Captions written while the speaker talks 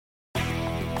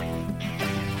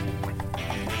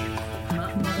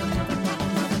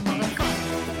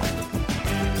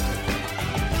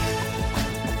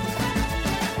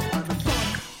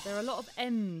lot of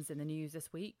M's in the news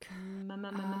this week.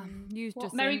 News What,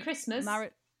 just Merry Christmas?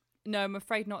 No, I'm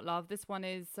afraid not, love. This one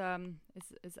is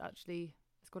actually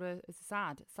it's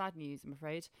sad news. I'm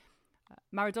afraid.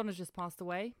 Maradona's just passed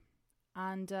away,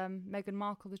 and Meghan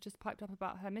Markle has just piped up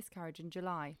about her miscarriage in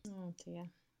July. Oh dear.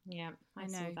 Yeah, I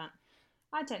know. saw that.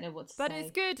 I don't know what to But say.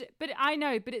 it's good. But I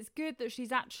know. But it's good that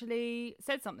she's actually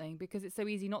said something, because it's so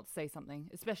easy not to say something,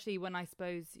 especially when I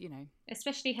suppose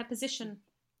Especially her position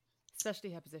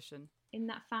in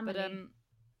that family. But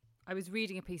I was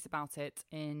reading a piece about it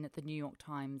in the New York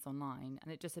Times online,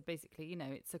 and it just said basically,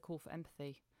 it's a call for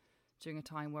empathy during a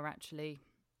time where actually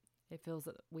it feels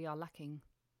that we are lacking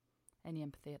any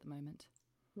empathy at the moment.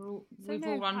 We've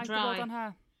all run dry. Well done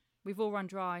her. We've all run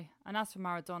dry. And as for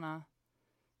Maradona,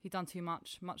 he'd done too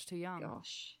much too young.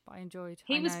 Gosh, but I enjoyed.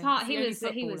 He was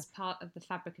part of the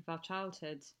fabric of our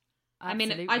childhood.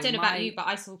 Absolutely. I mean, I don't know about you, but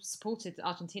I supported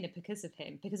Argentina because of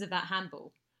him, because of that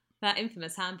handball, that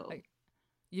infamous handball.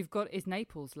 It's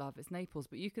Naples, love. It's Naples,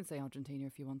 but you can say Argentina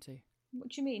if you want to. What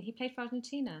do you mean? He played for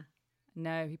Argentina?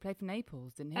 No, he played for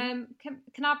Naples, didn't he?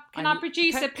 Can our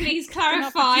producer please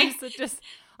clarify?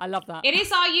 I love that. It is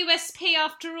our USP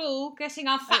after all, getting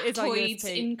our factoids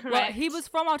incorrect. Well, he was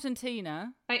from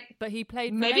Argentina, but he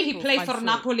played for maybe Naples, he played for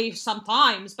Napoli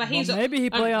sometimes, but maybe he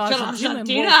played Argentina.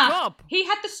 He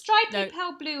had the stripy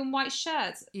pale blue and white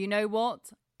shirts. You know what?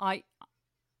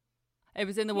 It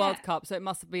was in the World Cup, so it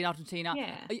must have been Argentina.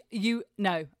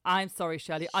 Yeah. I'm sorry,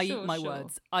 Shirley. I eat my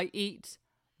words. I eat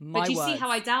my words. But you see how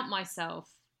I doubt myself.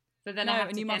 But then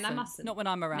I mustn't. Not when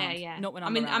I'm around. Yeah. Not when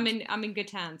I'm around. I'm in good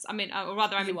hands. I mean, or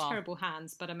rather, I'm in terrible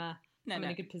hands, but I'm in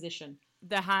a good position.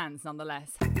 They're hands,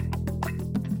 nonetheless.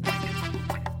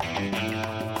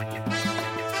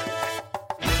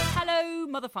 Hello,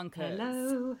 motherfunkers.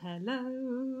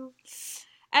 Hello.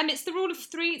 It's the rule of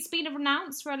three. It's been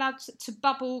announced we're allowed to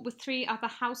bubble with 3 other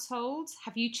households.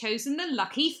 Have you chosen the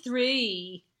lucky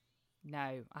 3? No,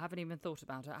 I haven't even thought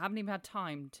about it. I haven't even had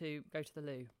time to go to the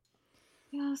loo.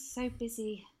 You're so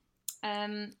busy.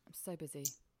 I'm so busy.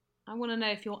 I want to know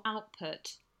if your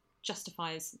output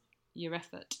justifies your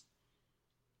effort.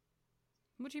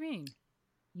 What do you mean?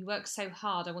 You work so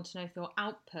hard. I want to know if your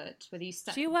output, whether you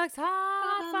She works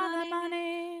hard for the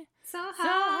money. So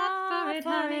hard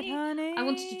for it, honey. I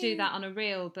wanted to do that on a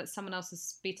reel, but someone else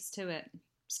has beat us to it.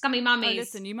 Scummy Mummies. Oh,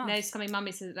 listen, you must. No, Scummy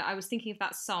Mummies. I was thinking of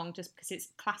that song just because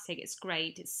it's classic, it's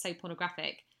great, it's so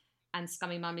pornographic. And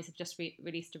Scummy Mummies have just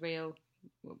released a reel.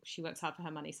 She works hard for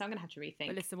her money, so I'm going to have to rethink.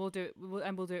 But listen, we'll do it,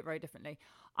 we'll do it very differently.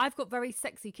 I've got very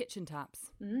sexy kitchen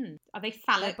taps. Are they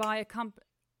phallic? They're by a company.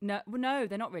 No,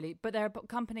 they're not really. But they're a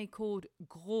company called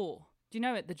Grohe. Do you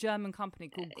know it? The German company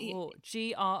called Grohe.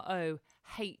 Grohe.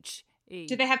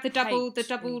 Do they have the double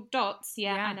dots?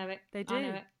 Yeah, I know it. They do. I know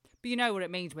it. But you know what it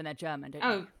means when they're German, don't you?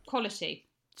 Oh, quality.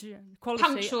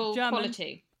 Punctual, German,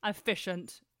 quality.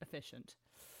 Efficient.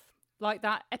 Like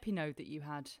that Epinode that you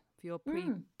had for your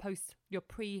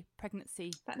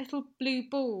pre-pregnancy. That little blue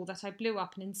ball that I blew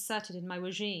up and inserted in my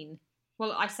vagine.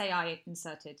 Well, I say I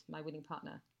inserted. My willing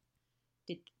partner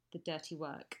did the dirty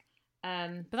work.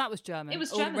 But that was German. It was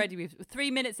German. Already, we've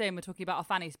 3 minutes in, we're talking about our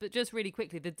fannies. But just really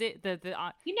quickly, the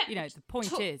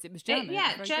point is, it was German.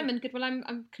 German. Good. Well,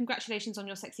 I'm congratulations on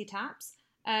your sexy taps.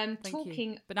 Thank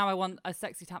you. But now I want a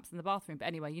sexy taps in the bathroom. But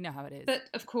anyway, you know how it is. But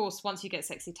of course, once you get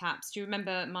sexy taps, do you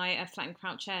remember my Flat and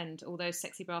Crouch End? All those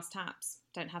sexy brass taps.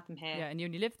 Don't have them here. Yeah, and you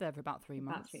only lived there for about 3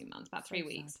 months. About 3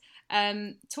 weeks.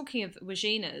 Talking of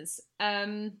vaginas,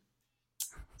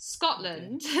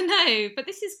 Scotland. No, but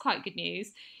this is quite good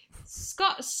news.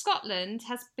 Scotland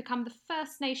has become the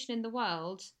first nation in the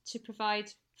world to provide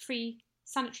free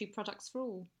sanitary products for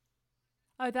all.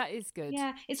 Oh, that is good.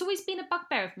 Yeah, it's always been a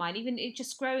bugbear of mine, even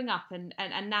just growing up and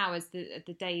now as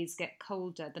the days get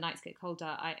colder, the nights get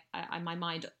colder, I my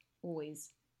mind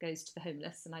always goes to the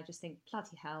homeless, and I just think,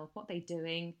 bloody hell, what are they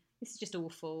doing? This is just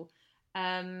awful.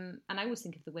 And I always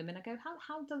think of the women. I go,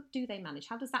 how do they manage?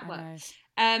 How does that work?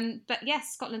 But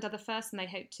yes, Scotland are the first, and they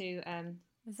hope to.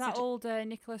 Is that old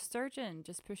Nicola Sturgeon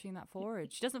just pushing that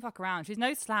forward? She doesn't fuck around. She's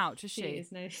no slouch, is she? She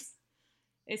is no.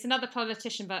 It's another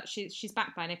politician, but she's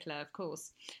backed by Nicola, of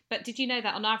course. But did you know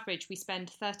that on average we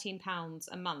spend £13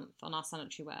 a month on our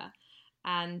sanitary ware,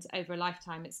 and over a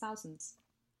lifetime it's thousands.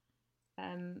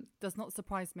 Does not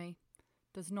surprise me.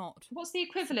 Does not. What's the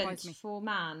equivalent for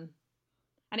man?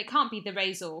 And it can't be the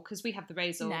razor, because we have the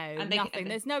razor. No, nothing.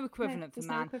 There's no equivalent for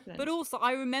man. No equivalent. But also,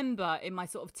 I remember in my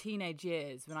sort of teenage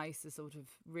years when I used to sort of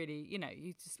really,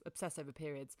 you just obsess over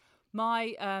periods.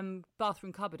 My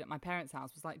bathroom cupboard at my parents'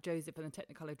 house was like Joseph and the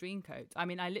Technicolor Dreamcoat. I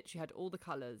mean, I literally had all the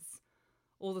colours,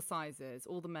 all the sizes,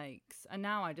 all the makes. And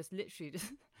now I just literally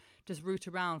just root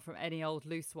around from any old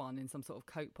loose one in some sort of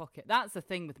coat pocket. That's the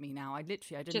thing with me now. I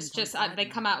didn't they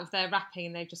come out of their wrapping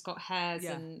and they've just got hairs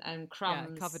and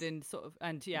crumbs, covered in sort of,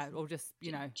 and or just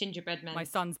gingerbread men. My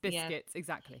son's biscuits,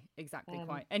 exactly,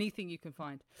 quite anything you can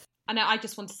find. I know. I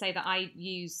just want to say that I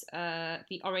use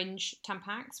the orange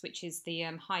Tampax, which is the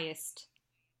highest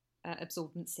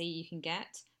absorbency you can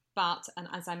get. But, and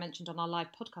as I mentioned on our live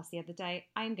podcast the other day,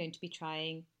 I am going to be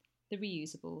trying the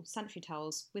reusable sanitary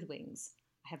towels with wings.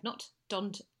 I have not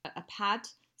donned a pad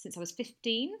since I was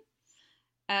 15,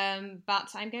 but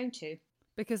I'm going to.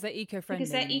 Because they're eco-friendly.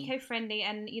 Because they're eco-friendly,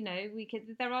 and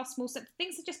there are small steps.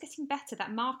 Things are just getting better.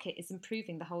 That market is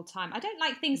improving the whole time. I don't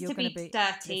like things to be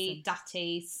dirty,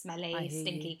 dutty, smelly,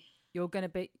 stinky. You're going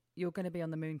to be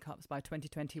on the Moon Cups by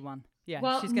 2021. Yeah,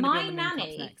 well, she's going to be on the Moon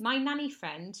Cups next. My nanny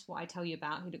friend, what I tell you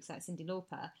about, who looks like Cyndi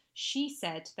Lauper, she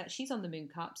said that she's on the Moon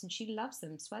Cups and she loves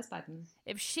them, swears by them.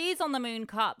 If she's on the Moon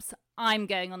Cups, I'm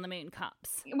going on the Moon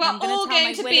Cups. We're all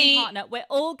going to be... partner, we're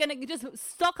all going to just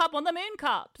stock up on the Moon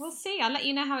Cups. We'll see. I'll let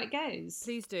you know how it goes.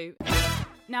 Please do.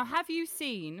 Now, have you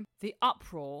seen the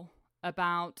uproar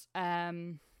about,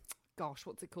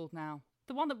 what's it called now?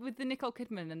 The one with the Nicole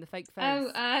Kidman and the fake face.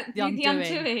 Oh, The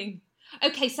Undoing.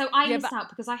 Okay, so I missed out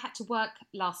because I had to work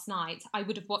last night. I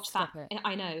would have watched that.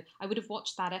 I know. I would have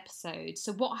watched that episode.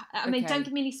 So what? I mean, don't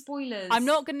give me any spoilers. I'm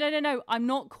not going to. No. I'm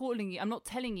not calling you. I'm not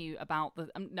telling you about the.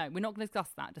 No, we're not going to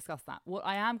discuss that. What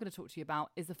I am going to talk to you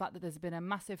about is the fact that there's been a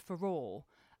massive furore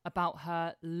about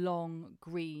her long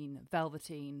green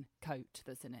velveteen coat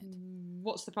that's in it.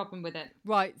 What's the problem with it?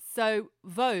 Right. So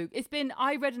Vogue.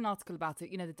 I read an article about it.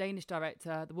 The Danish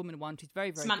director, the woman one. She's very,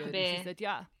 very Samantha good. Beer. She said,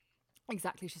 yeah.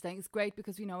 Exactly, she's saying it's great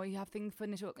because you have things for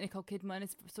Nicole Kidman,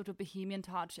 it's sort of bohemian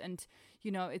touch, and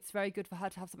it's very good for her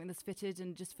to have something that's fitted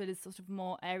and just feel is sort of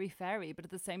more airy fairy, but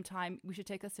at the same time we should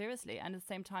take her seriously, and at the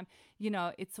same time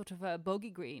it's sort of a bogey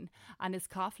green and it's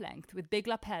calf length with big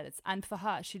lapels, and for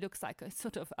her she looks like a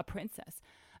sort of a princess,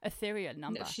 ethereal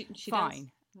number. No, she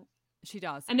fine, does. She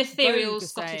does. An ethereal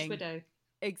Scottish widow.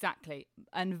 Exactly.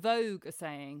 And Vogue are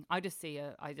saying, I just see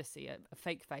a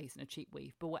fake face and a cheap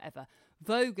weave, but whatever.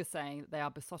 Vogue are saying that they are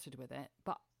besotted with it,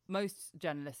 but most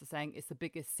journalists are saying it's the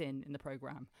biggest sin in the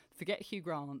programme. Forget Hugh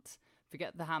Grant,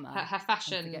 forget the hammer. Her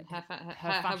fashion,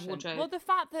 her wardrobe. Well, the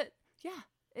fact that,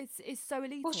 it's so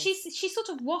elitist. Well, she sort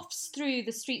of wafts through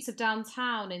the streets of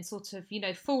downtown in sort of,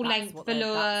 full-length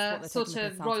velour, sort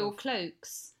of royal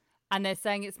cloaks. And they're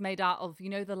saying it's made out of,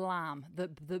 the lamb,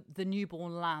 the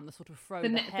newborn lamb, the sort of fro, the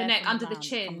neck under the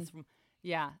chin.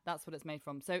 That's what it's made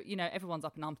from. So, everyone's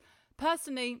up in arms.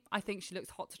 Personally, I think she looks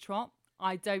hot to trot.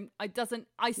 I still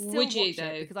watch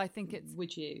it because I think it's...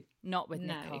 Would you? Not with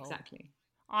Nicole. No, exactly.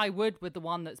 I would with the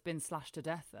one that's been slashed to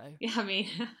death, though. Yeah, I mean,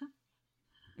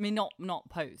 not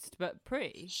post, but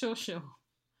pre. Sure.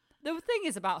 The thing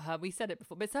is about her, we said it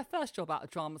before, but it's her first job out of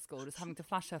drama school, just having to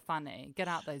flash her fanny, get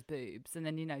out those boobs, and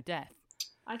then, death.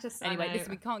 Listen,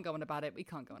 we can't go on about it.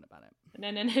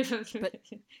 No. But,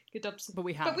 good observation. But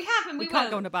we have. But we have, and we will. Can't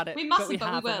go on about it. We mustn't,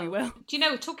 but we will. Do you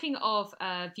know, talking of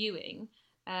viewing,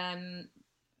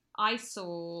 I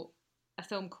saw a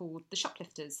film called The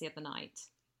Shoplifters the other night.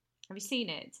 Have you seen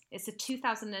it? It's a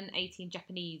 2018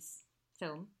 Japanese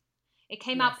film. It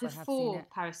came out before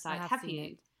Parasite. Have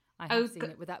you? I have seen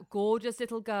it with that gorgeous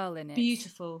little girl in it.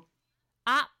 Beautiful.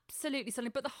 Absolutely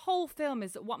stunning. But the whole film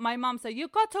is what my mum said,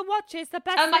 you've got to watch it. It's the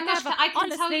best thing ever. I can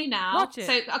Honestly, tell you now. Watch it.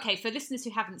 So, okay, for listeners who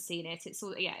haven't seen it, it's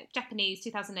all, Japanese,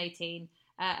 2018,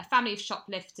 a family of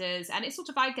shoplifters. And it's sort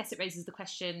of, I guess it raises the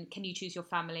question, can you choose your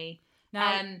family?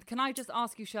 Now, can I just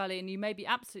ask you, Shirley, and you may be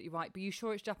absolutely right, but are you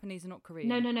sure it's Japanese and not Korean?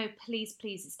 No, please,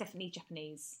 it's definitely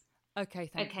Japanese.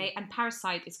 Okay, thank you. Okay, and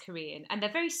Parasite is Korean, and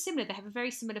they're very similar. They have a very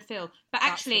similar feel, but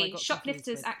actually,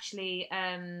 Shoplifters actually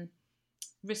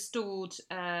restored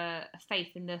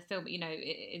faith in the film.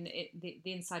 In the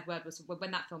inside word was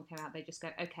when that film came out, they just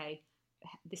go, okay,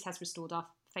 this has restored our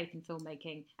faith in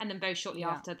filmmaking. And then very shortly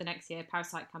after, the next year,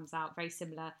 Parasite comes out, very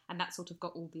similar, and that sort of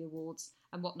got all the awards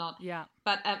and whatnot. Yeah.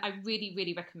 But I really,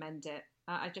 really recommend it.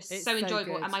 It's so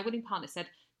enjoyable. So and my willing partner said,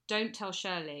 "Don't tell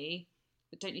Shirley,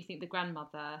 but don't you think the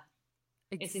grandmother?"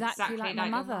 Exactly like my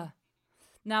mother.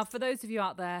 Now, for those of you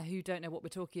out there who don't know what we're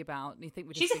talking about, and you think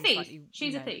we're just she's a thief.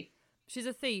 She's a thief. She's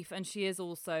a thief, and she is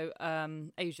also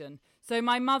Asian. So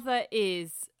my mother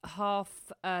is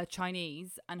half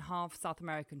Chinese and half South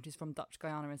American. She's from Dutch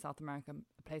Guyana in South America,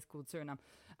 a place called Suriname,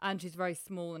 and she's very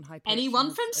small and high.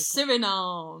 Anyone from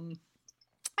Suriname?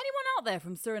 Anyone out there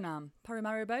from Suriname?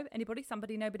 Paramaribo? Anybody?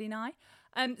 Somebody? Nobody? Nigh?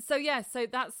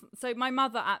 So my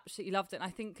mother absolutely loved it, and I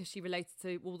think because she related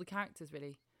to all the characters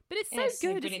really. But it's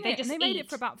so good, isn't it? They made it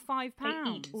for about £5. They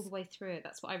eat all the way through it.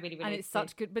 That's what I really and it's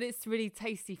such good, but it's really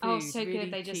tasty food. Oh, so really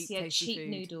good. They just cheap food.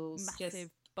 noodles, massive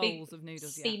just bowls of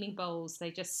noodles, steaming bowls. They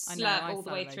just slurp all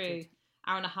the way through.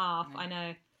 Hour and a half. I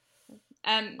know.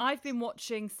 I've been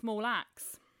watching Small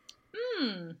Axe.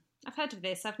 I've heard of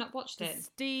this. I've not watched it.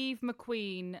 Steve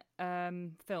McQueen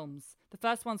films. The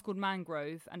first one's called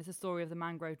Mangrove, and it's a story of the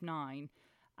Mangrove Nine.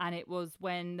 And it was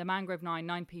when the Mangrove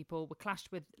Nine people were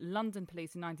clashed with London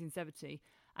police in 1970.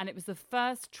 And it was the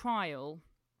first trial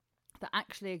that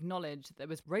actually acknowledged there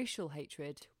was racial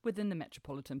hatred within the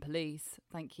Metropolitan Police.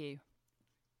 Thank you.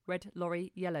 Red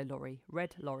lorry, yellow lorry,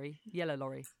 red lorry, yellow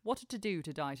lorry. What a to-do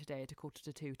to die today at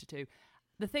 1:45 to 2.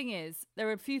 The thing is, there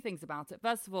are a few things about it.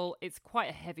 First of all, it's quite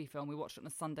a heavy film. We watched it on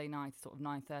a Sunday night, sort of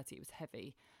 9:30. It was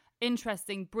heavy.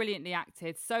 Interesting, brilliantly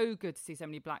acted. So good to see so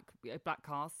many black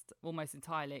cast, almost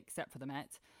entirely, except for the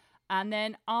Met. And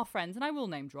then our friends, and I will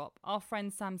name drop, our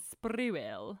friend Sam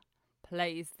Spruill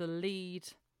plays the lead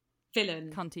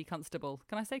villain. Cunty Constable.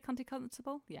 Can I say Cunty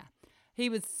Constable? Yeah. He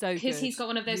was so good. Because he's got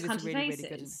one of those cunty faces.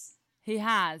 Really he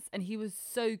has, and he was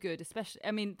so good, especially,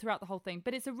 I mean, throughout the whole thing.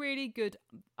 But it's a really good,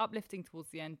 uplifting towards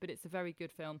the end, but it's a very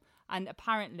good film. And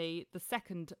apparently the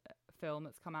second film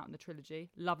that's come out in the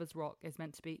trilogy, Lovers Rock, is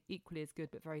meant to be equally as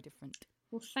good, but very different.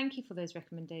 Well, thank you for those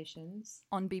recommendations.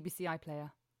 On BBC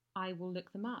iPlayer. I will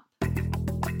look them up.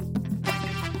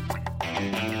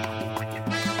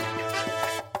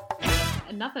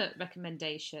 Another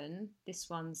recommendation. This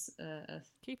one's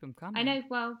keep them coming. I know.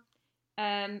 Well,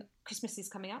 Christmas is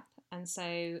coming up, and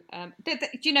so do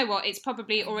you know what? It's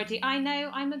probably already. I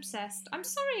know. I'm obsessed. I'm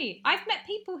sorry. I've met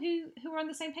people who are on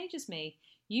the same page as me.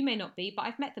 You may not be, but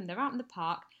I've met them. They're out in the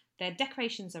park. Their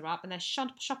decorations are up, and their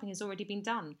shopping has already been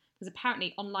done because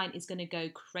apparently online is going to go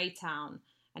Craytown.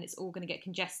 And it's all going to get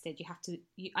congested. You have to.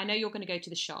 I know you're going to go to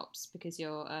the shops because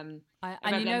you're. And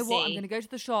you know what? I'm going to go to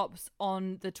the shops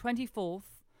on the 24th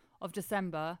of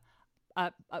December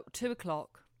at 2:00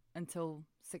 until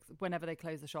 6, whenever they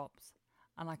close the shops,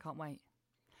 and I can't wait.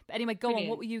 But anyway, go on.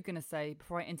 What were you going to say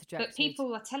before I interject? But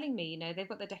people are telling me, they've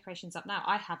got their decorations up now.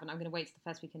 I haven't. I'm going to wait for the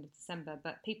first weekend of December.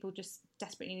 But people just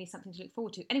desperately need something to look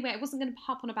forward to. Anyway, I wasn't going to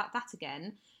harp on about that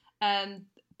again.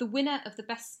 The winner of the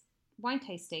best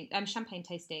champagne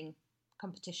tasting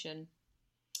competition.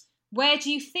 Where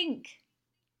do you think?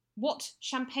 What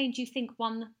champagne do you think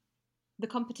won the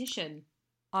competition?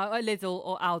 Lidl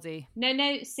or Aldi?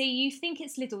 No. See, you think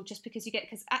it's Lidl just because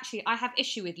because actually I have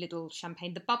issue with Lidl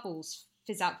champagne. The bubbles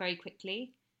fizz out very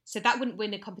quickly, so that wouldn't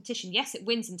win a competition. Yes, it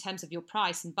wins in terms of your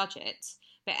price and budget,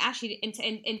 but actually in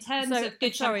terms of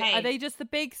good champagne, are they just the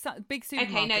big supermarkets?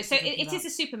 Okay, no. So it is a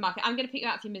supermarket. I'm going to pick you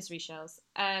out for your misery shells.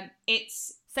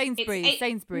 It's Sainsbury's.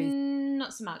 Sainsbury's.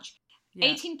 Not so much.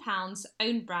 Yeah. £18,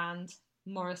 own brand,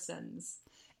 Morrison's.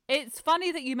 It's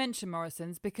funny that you mention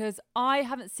Morrison's because I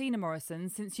haven't seen a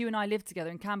Morrison's since you and I lived together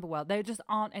in Camberwell. There just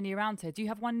aren't any around here. Do you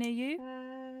have one near you?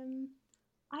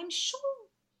 I'm sure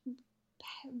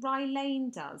Rye Lane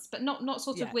does, but not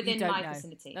sort of within my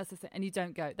vicinity. That's the thing, and you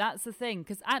don't go. That's the thing,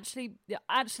 because actually,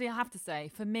 I have to say,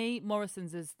 for me,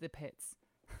 Morrison's is the pits.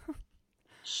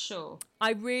 Sure.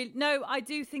 I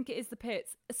do think it is the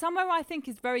pits. Somewhere I think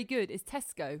is very good is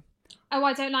Tesco. Oh,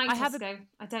 I don't like Tesco.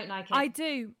 I don't like it. I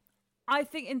do. I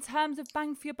think in terms of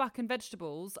bang for your buck and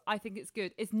vegetables, I think it's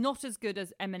good. It's not as good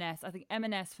as M&S. I think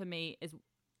M&S for me is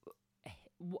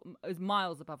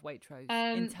miles above Waitrose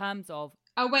in terms of.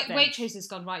 Oh, Waitrose has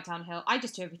gone right downhill. I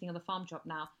just do everything on the farm drop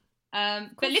now.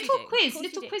 But little quiz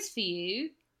for you.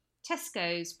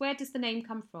 Tesco's. Where does the name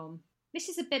come from? This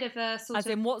is a bit of a sort of.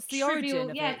 As in, what's the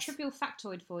origin of it? Trivial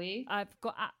factoid for you. I've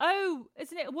got.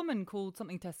 Isn't it a woman called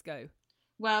something Tesco?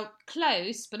 Well,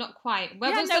 close, but not quite.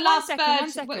 Where was the last bird?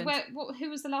 Who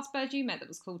was the last bird you met that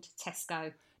was called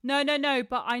Tesco? No.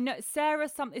 But I know Sarah.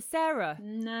 Is Sarah?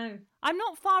 No, I'm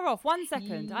not far off. 1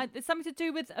 second. It's something to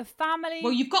do with a family.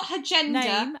 Well, you've got her gender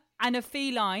name and a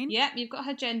feline. Yep, you've got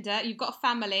her gender. You've got a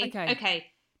family.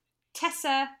 Okay.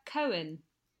 Tessa Cohen.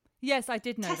 Yes, I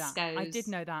did know that.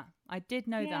 I did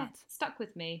know that. Stuck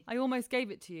with me. I almost gave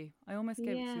it to you.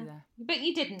 There. But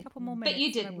you didn't. A couple more minutes. But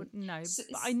you didn't. But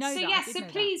I know that. So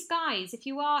please, guys, if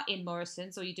you are in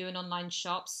Morrison's or you do an online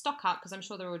shop, stock up because I'm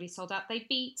sure they're already sold out. They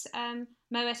beat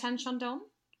Moet and Chandon,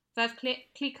 Veuve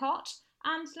Clicquot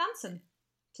and Lanson.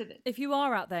 If you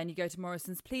are out there and you go to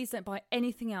Morrison's, please don't buy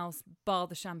anything else bar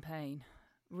the champagne.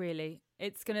 Really.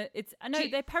 I know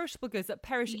they're perishable goods that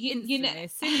perish instantly.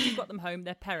 As soon as you've got them home,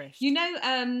 they're perished.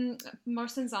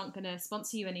 Morrison's aren't going to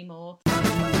sponsor you anymore.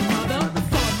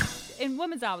 In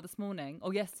Women's Hour this morning,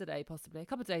 or yesterday possibly, a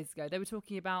couple of days ago, they were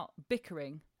talking about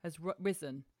bickering has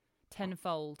risen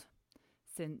tenfold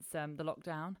since the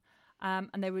lockdown. and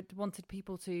they wanted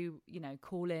people to,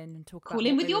 call in and talk about call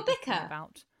in what with they your were bickering bicker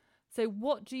about. So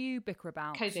what do you bicker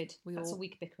about? COVID. That's all we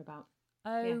could bicker about.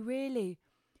 Oh, really?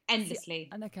 Endlessly.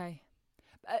 And okay.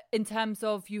 In terms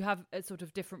of you have sort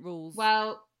of different rules.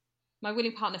 Well, my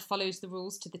willing partner follows the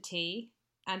rules to the T,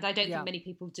 and I don't think many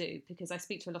people do, because I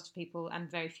speak to a lot of people and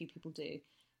very few people do.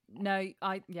 No,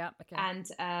 okay.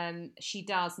 And she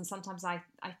does, and sometimes I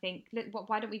think, look,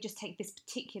 why don't we just take this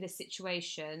particular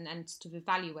situation and sort of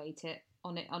evaluate it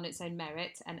on its own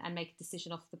merit and make a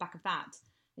decision off the back of that.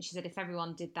 And she said, if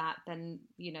everyone did that, then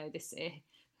this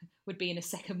would be in a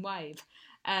second wave.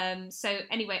 So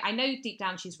anyway, I know deep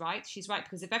down she's right. She's right,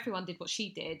 because if everyone did what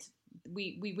she did,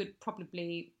 we would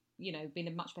probably be in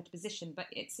a much better position. But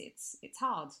it's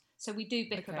hard. So we do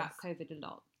bicker about COVID a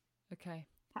lot. Okay.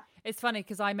 It's funny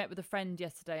because I met with a friend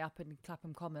yesterday up in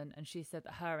Clapham Common, and she said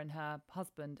that her and her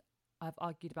husband have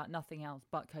argued about nothing else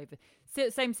but COVID. So,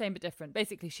 same but different.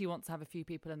 Basically, she wants to have a few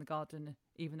people in the garden,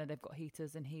 even though they've got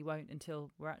heaters, and he won't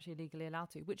until we're actually legally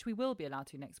allowed to, which we will be allowed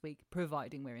to next week,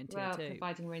 providing we're in tier 2.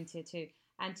 Providing we're in tier 2.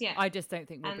 And I just don't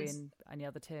think we'll be in any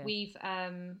other tier. We've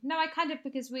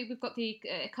because we've got the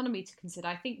economy to consider.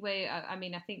 I think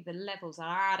I think the levels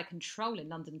are out of control in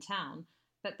London town.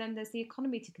 But then there's the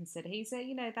economy to consider. He's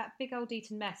that big old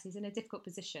Eton mess. He's in a difficult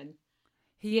position.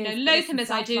 He is. Loath him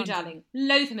as I do, darling.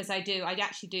 Loath him as I do. I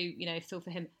actually do, feel for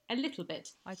him a little bit.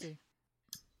 I do.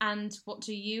 And what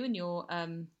do you and your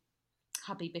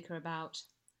hubby bicker about?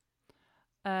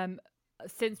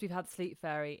 Since we've had Sleep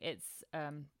Fairy, it's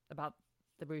about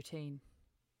the routine.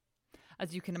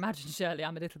 As you can imagine, Shirley,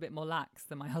 I'm a little bit more lax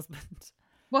than my husband.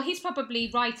 Well, he's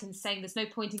probably right in saying there's no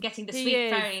point in getting the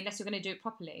Sleep Fairy unless you're going to do it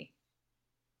properly.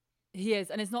 He is,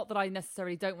 and it's not that I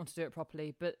necessarily don't want to do it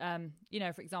properly, but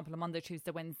for example, on Monday,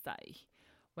 Tuesday, Wednesday,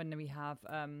 when we have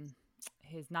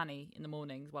his nanny in the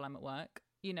mornings while I'm at work,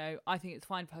 I think it's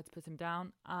fine for her to put him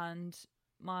down, and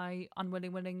my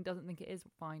unwilling willing doesn't think it is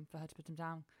fine for her to put him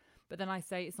down. But then I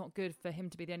say it's not good for him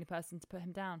to be the only person to put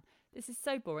him down. This is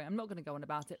so boring. I'm not going to go on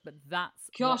about it, but that's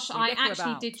I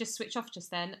actually did just switch off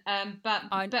just then. But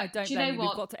I don't do you know what?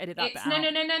 We've got to edit that bit out.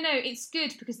 No. It's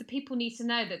good because the people need to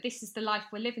know that this is the life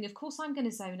we're living. Of course, I'm going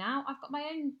to zone out. I've got my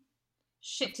own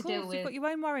shit to deal with. You've got your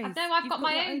own worries. I've got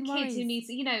my own kids who need,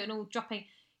 and all dropping.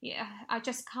 Yeah, I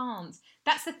just can't.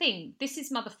 That's the thing. This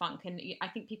is Motherfunk, and I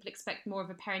think people expect more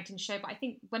of a parenting show. But I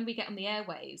think when we get on the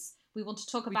airwaves, we want to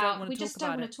talk about. We just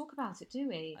don't want to talk about it, do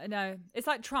we? I know. It's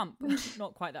like Trump.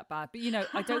 Not quite that bad, but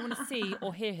I don't want to see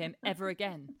or hear him ever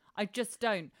again. I just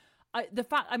don't. I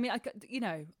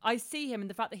see him, and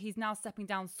the fact that he's now stepping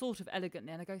down sort of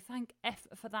elegantly, and I go, thank F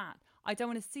for that. I don't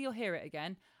want to see or hear it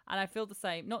again. And I feel the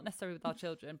same, not necessarily with our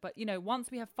children, but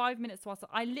once we have 5 minutes to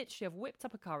ourselves, I literally have whipped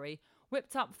up a curry,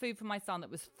 whipped up food for my son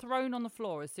that was thrown on the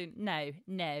floor as soon. No,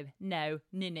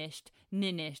 ninnished.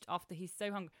 After he's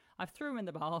so hungry, I threw him in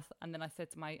the bath, and then I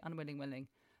said to my unwilling willing,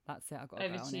 "That's it. I've got to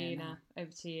go on here now."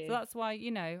 Over to you. So that's why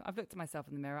I've looked at myself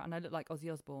in the mirror and I look like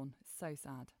Ozzy Osbourne. It's so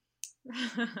sad.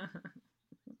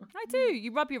 I do.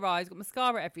 You rub your eyes, got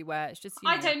mascara everywhere. It's just.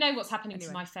 I don't know what's happening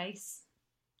to my face.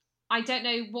 I don't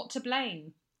know what to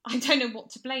blame.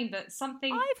 But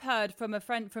something. I've heard from a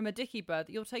friend, from a Dickie bird,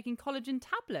 that you're taking collagen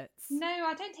tablets. No,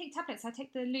 I don't take tablets. I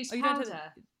take the loose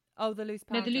powder. The loose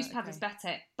powder. No, the loose powder's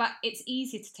better. But it's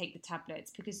easier to take the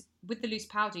tablets because with the loose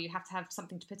powder, you have to have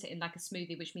something to put it in, like a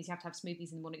smoothie, which means you have to have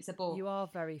smoothies in the morning. It's a bore. You are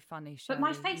very funny, Shirley. But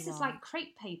my face is like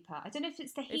crepe paper. I don't know if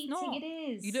it's the heating. It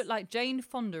is. You look like Jane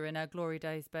Fonda in her glory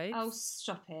days, babe. Oh,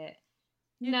 stop it.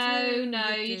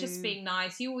 You're just being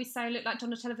nice. You always say I look like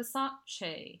Donatella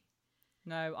Versace.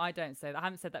 No, I don't say that. I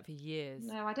haven't said that for years.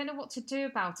 No, I don't know what to do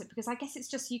about it because I guess it's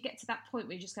just you get to that point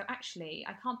where you just go, actually,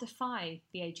 I can't defy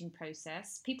the aging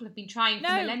process. People have been trying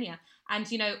for millennia and,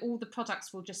 all the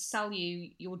products will just sell you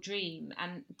your dream.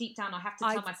 And deep down, I have to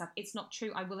tell myself, it's not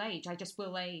true. I will age. I just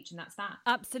will age. And that's that.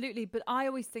 Absolutely. But I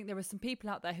always think there are some people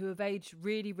out there who have aged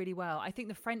really, really well. I think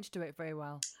the French do it very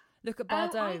well. Look at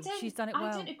Bardot. She's done it well.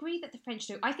 I don't agree that the French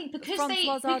do. I think because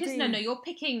you're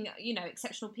picking,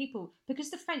 exceptional people. Because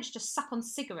the French just suck on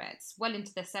cigarettes well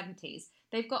into their 70s.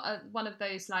 They've got one of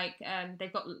those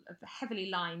they've got a heavily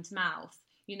lined mouth.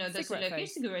 Those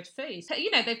cigarette face.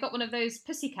 They've got one of those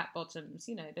pussycat bottoms.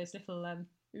 Those little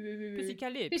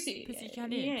Pussycat lips. Pussycat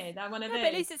lips. Yeah, that one of those. But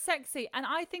at least it's sexy. And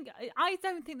I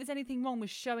don't think there's anything wrong with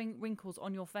showing wrinkles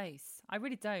on your face. I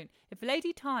really don't. If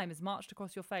Lady Time has marched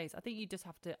across your face, I think you just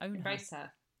have to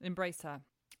Embrace her.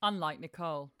 Unlike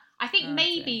Nicole. I think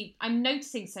maybe I'm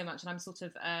noticing so much and I'm sort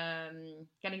of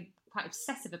getting quite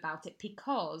obsessive about it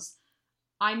because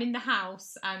I'm in the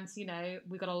house and,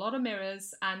 we've got a lot of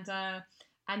mirrors and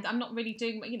And I'm not really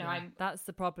doing, that's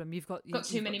the problem. You've got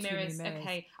too many mirrors.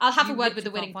 Okay, I'll have a word with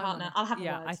the winning partner. I'll have a word.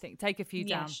 Yeah, I think take a few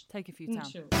down. Take a few down.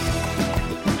 Sure.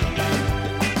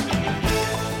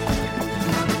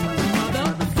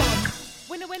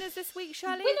 Winners this week,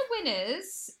 Shirley?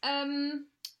 Winners.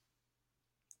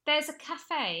 There's a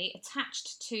cafe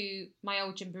attached to my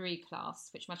old Gymboree class,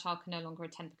 which my child can no longer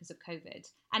attend because of COVID.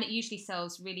 And it usually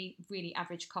sells really, really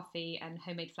average coffee and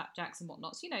homemade flapjacks and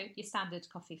whatnot. So, your standard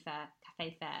cafe fare.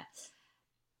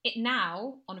 It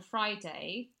now, on a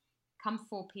Friday, come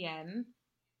 4 p.m,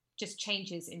 just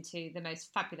changes into the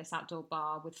most fabulous outdoor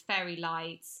bar with fairy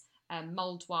lights,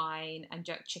 mulled wine and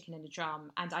jerk chicken in a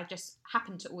drum. And I just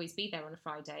happen to always be there on a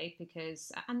Friday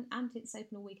because, and it's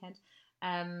open all weekend,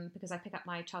 because I pick up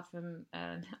my child from,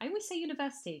 I always say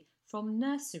university, from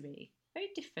nursery. Very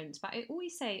different, but I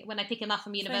always say when I pick him up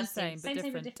from university, same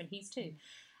but different. He's 2.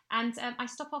 And I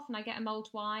stop off and I get a mulled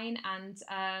wine and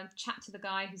chat to the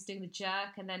guy who's doing the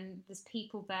jerk, and then there's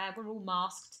people there. We're all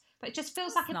masked, but it just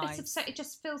feels like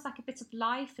a bit of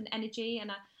life and energy. And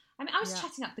I was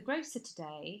chatting up the grocer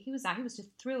today. He was just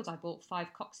thrilled. I bought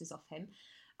 5 coxes off him.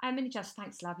 And he just,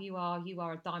 thanks, love. You are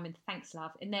a diamond. Thanks,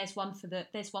 love. And there's one for the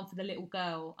little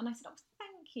girl. And I said, oh,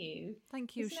 thank you.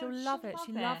 Thank you. She'll love it.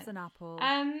 She loves an apple.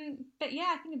 But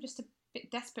yeah, I think I'm just a bit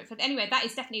desperate for. Anyway, that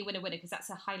is definitely a winner because that's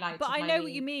a highlight. But I know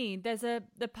what you mean. There's the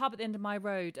pub at the end of my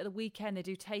road. At the weekend, they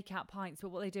do take-out pints. But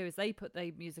what they do is they put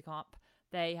their music up.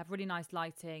 They have really nice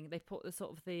lighting. They put the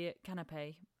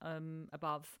canapé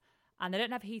above. And they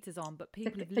don't have heaters on, but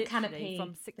people have literally canopy,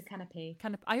 from the canopy.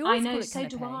 I always call it so canopé.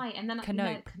 Do I. And then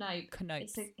Canope. Canope.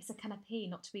 It's a canopy,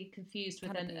 not to be confused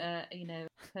with an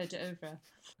hors d'oeuvre.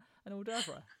 An hors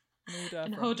d'oeuvre.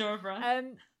 An hors d'oeuvre.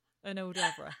 An hors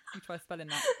d'oeuvre. You try spelling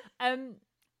that.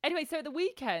 Anyway, so at the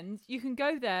weekend, you can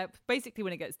go there basically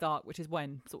when it gets dark, which is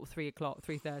when sort of 3 o'clock,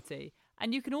 3:30.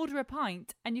 And you can order a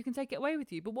pint and you can take it away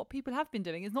with you. But what people have been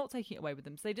doing is not taking it away with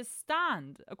them. So they just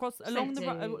stand along the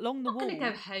wall. Not going to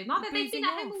go home, are they? They've been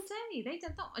at home all day.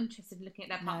 They're not interested in looking at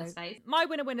their partner's face. My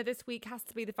winner this week has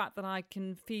to be the fact that I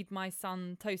can feed my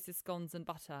son toasted scones and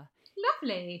butter.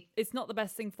 Lovely. It's not the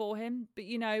best thing for him, but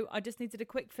I just needed a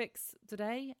quick fix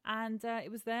today, and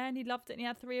it was there, and he loved it, and he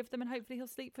had 3 of them, and hopefully he'll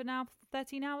sleep for now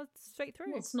 13 hours straight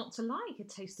through. What's not to like a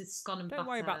toasted scone and butter? Don't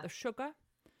worry about the sugar.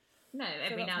 No,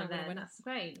 every now and then. That's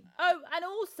great. Oh, and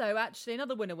also, actually,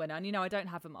 another winner, and I don't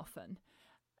have them often,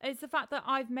 is the fact that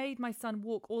I've made my son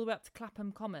walk all the way up to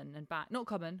Clapham Common and back. Not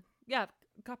Common, yeah,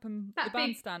 Clapham, that the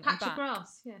bandstand big and back. Patch of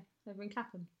grass, yeah, over in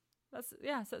Clapham. So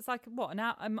it's like, what,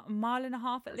 a mile and a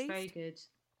half at least? That's very good.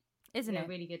 Isn't it?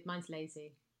 Really good. Mine's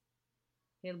lazy.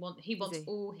 He wants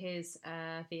all his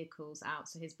vehicles out.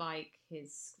 So his bike,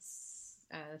 his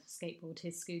skateboard,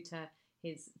 his scooter,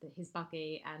 his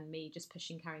buggy, and me just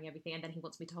carrying everything. And then he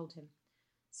wants me to hold him.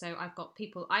 So I've got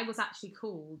people. I was actually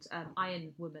called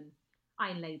Iron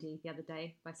Lady the other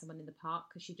day by someone in the park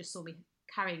because she just saw me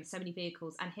carrying so many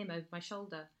vehicles and him over my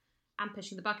shoulder and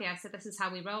pushing the buggy. I said, this is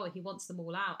how we roll. He wants them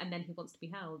all out and then he wants to be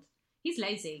held. He's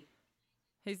lazy.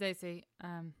 Who's lazy?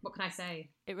 What can I say?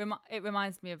 It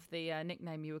reminds me of the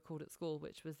nickname you were called at school,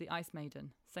 which was the Ice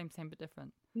Maiden. Same but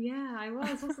different. Yeah, I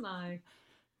was, wasn't I?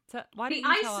 Why the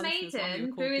Ice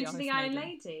Maiden grew into the Iron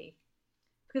Lady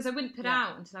because I wouldn't put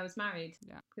out until I was married.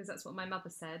 Yeah, because that's what my mother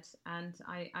said, and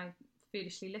I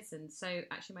foolishly listened. So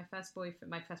actually, my first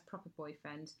proper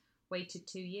boyfriend, waited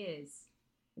 2 years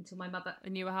until my mother.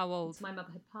 And you were how old? Until my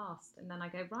mother had passed, and then I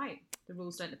go, right, the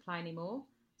rules don't apply anymore.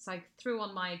 So I threw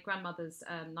on my grandmother's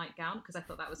nightgown because I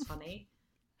thought that was funny.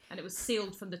 And it was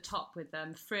sealed from the top with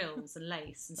frills and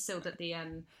lace and sealed at the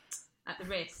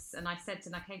wrists. And I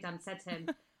came down and said to him,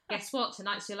 guess what?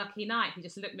 Tonight's your lucky night. He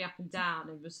just looked me up and down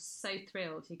and was so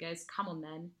thrilled. He goes, come on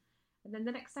then. And then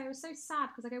the next day I was so sad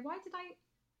because I go, why did I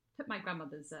put my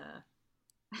grandmother's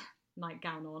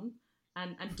nightgown on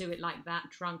and do it like that,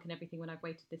 drunk and everything when I've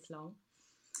waited this long?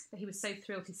 But he was so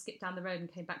thrilled. He skipped down the road and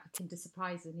came back with Kinder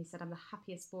Surprises, and he said, "I'm the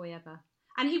happiest boy ever."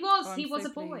 And he was. He was a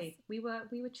boy. We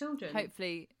were children.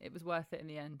 Hopefully, it was worth it in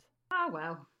the end. Oh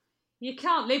well, you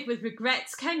can't live with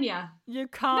regrets, can you? You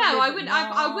can't. No, I wouldn't.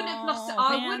 I wouldn't have lost it.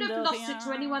 I would have lost it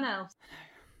to anyone else.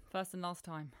 First and last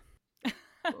time.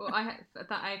 Well,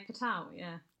 that I put out.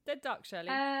 Yeah. Dead duck, Shirley.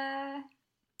 I'm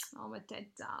a dead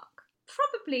duck.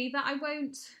 Probably that I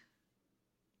won't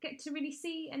get to really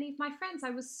see any of my friends. I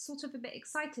was sort of a bit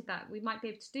excited that we might be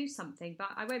able to do something, but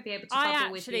I won't be able to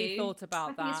bubble with you. I actually thought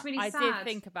about that. It's really sad. Did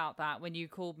think about that when you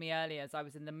called me earlier, as I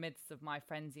was in the midst of my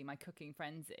frenzy, my cooking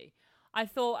frenzy. I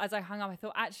thought, as I hung up,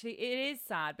 actually it is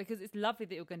sad, because it's lovely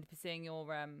that you're going to be seeing your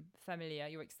familiar,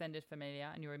 your extended familiar,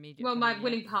 and your immediate. Well, familiar. my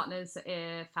willing partner's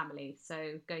family,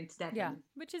 so going to Devon. Yeah,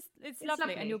 which is it's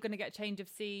lovely, and you're going to get a change of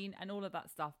scene and all of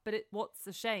that stuff. But what's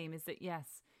a shame is that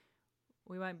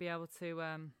we won't be able to.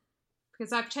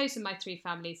 Because I've chosen my 3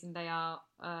 families, and they are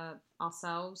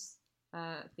ourselves,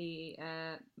 the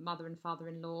mother and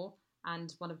father-in-law,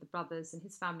 and one of the brothers and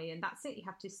his family, and that's it. You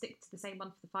have to stick to the same one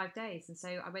for the 5 days, and so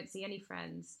I won't see any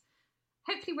friends.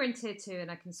 Hopefully we're in tier 2 and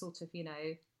I can sort of,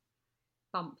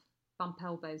 bump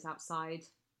elbows outside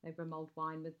over a mulled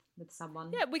wine with someone.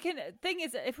 Yeah, we can. Thing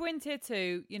is, if we're in tier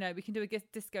 2, we can do a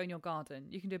disco in your garden.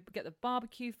 You can get the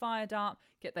barbecue fired up,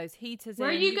 get those heaters in.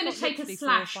 Where are you going to take a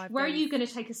slash? Where are you going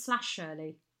to take a slash,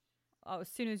 Shirley? Oh, as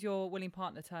soon as your willing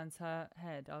partner turns her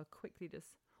head, I'll quickly just...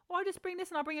 I'll just bring this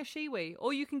and I'll bring a shiwi.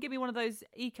 Or you can give me one of those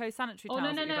eco-sanitary towels.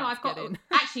 Oh, no, I've got...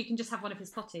 Actually, you can just have one of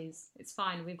his potties. It's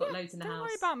fine. We've got loads in the house. Don't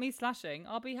worry about me slashing.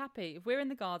 I'll be happy. If we're in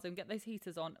the garden, get those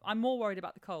heaters on. I'm more worried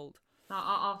about the cold.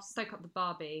 I'll stoke up the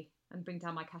Barbie and bring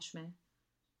down my cashmere.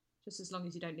 Just as long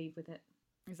as you don't leave with it.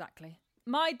 Exactly.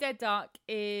 My dead duck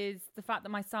is the fact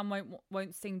that my son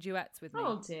won't sing duets with me.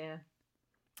 Oh, dear.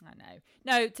 I know.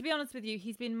 No, to be honest with you,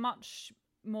 he's been much...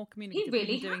 more communicative.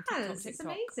 He really has. It's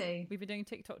amazing. We've been doing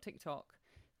TikTok.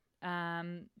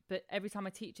 But every time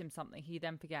I teach him something, he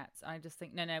then forgets. I just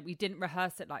think, no, we didn't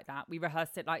rehearse it like that. We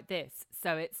rehearsed it like this.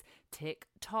 So it's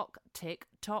tick-tock,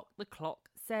 tick-tock. The clock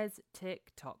says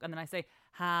tick-tock. And then I say,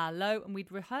 hello. And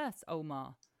we'd rehearse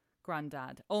Omar,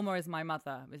 Grandad. Omar is my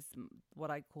mother, is what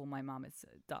I call my mum. It's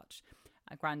Dutch.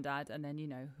 Granddad, and then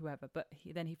whoever, but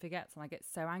then he forgets, and I get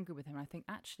so angry with him. And I think,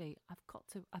 actually, I've got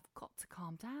to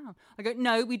calm down. I go,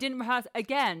 no, we didn't rehearse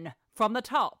again from the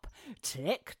top.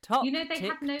 Tick tock. They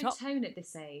have no tone at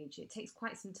this age. It takes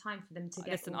quite some time for them to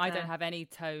get. Listen, I don't have any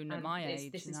tone at my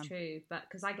age. This is true, but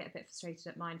because I get a bit frustrated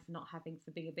at mine for not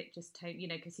being a bit just tone.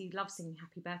 Because he loves singing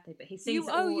Happy Birthday, but he sings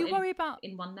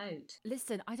in one note.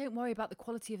 Listen, I don't worry about the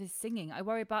quality of his singing. I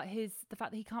worry about the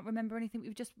fact that he can't remember anything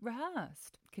we've just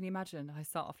rehearsed. Can you imagine? I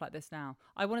start off like this now.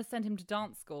 I want to send him to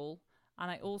dance school, and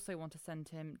I also want to send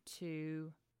him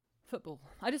to football.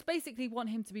 I just basically want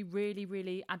him to be really,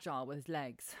 really agile with his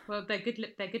legs. Well, they're good.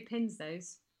 They're good pins,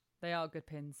 those. They are good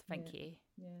pins. Thank you.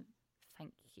 Yeah.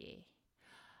 Thank you.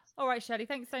 All right, Shelley.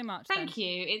 Thanks so much. Thank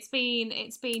you. It's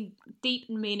been deep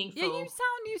and meaningful. Yeah, you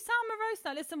sound morose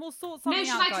now. Listen, we'll sort something out.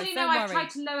 No, should I tell you? No, I've tried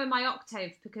to lower my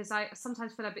octave because I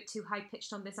sometimes feel a bit too high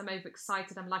pitched on this. I'm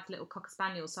overexcited. I'm like a little cocker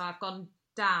spaniel, so I've gone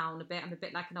down a bit. I'm a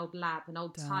bit like an old lab,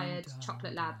 tired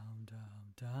chocolate lab.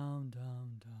 Down.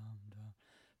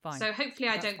 Fine. So hopefully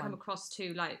I don't come across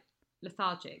too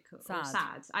lethargic or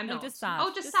sad. I'm not. Just sad.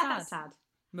 Oh, just sad. That's sad.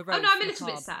 Morose, I'm a little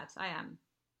bit sad. I am,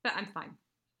 but I'm fine.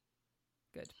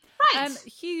 Good. Right.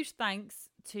 Huge thanks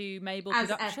to Mabel as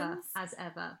Productions. As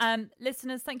ever.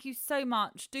 Listeners, thank you so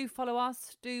much. Do follow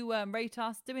us. Do rate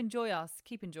us. Do enjoy us.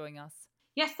 Keep enjoying us.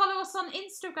 Yes, follow us on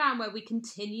Instagram where we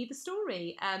continue the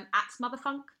story at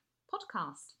Motherfunk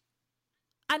Podcast.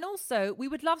 And also, we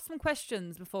would love some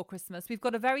questions before Christmas. We've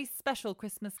got a very special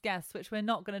Christmas guest, which we're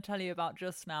not going to tell you about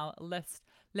just now,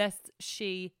 lest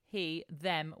she, he,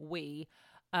 them, we...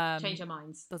 change our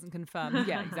minds. Doesn't confirm.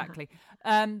 Yeah, exactly.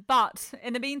 But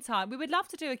in the meantime, we would love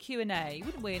to do a Q&A,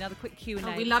 wouldn't we? Another quick Q&A.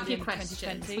 Oh, we love your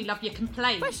questions. We love your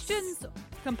complaints. Questions,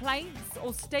 complaints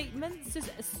or statements,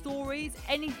 just stories,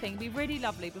 anything. It'd be really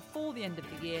lovely before the end of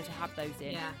the year to have those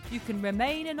in. Yeah. You can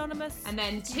remain anonymous. And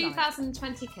then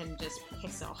 2020 can just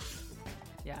piss off.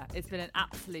 Yeah, it's been an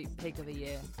absolute pig of a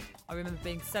year. I remember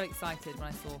being so excited when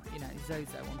I saw,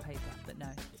 Zozo on paper. But no,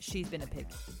 she's been a pig.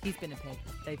 He's been a pig.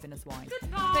 They've been a swine.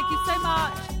 Goodbye. Thank you so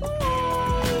much.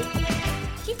 Bye.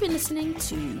 You've been listening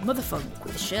to Motherfunk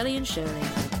with Shirley and Shirley,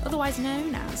 otherwise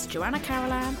known as Joanna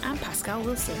Carolan and Pascal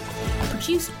Wilson.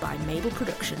 Produced by Mabel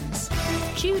Productions.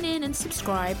 Tune in and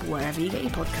subscribe wherever you get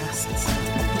your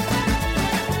podcasts.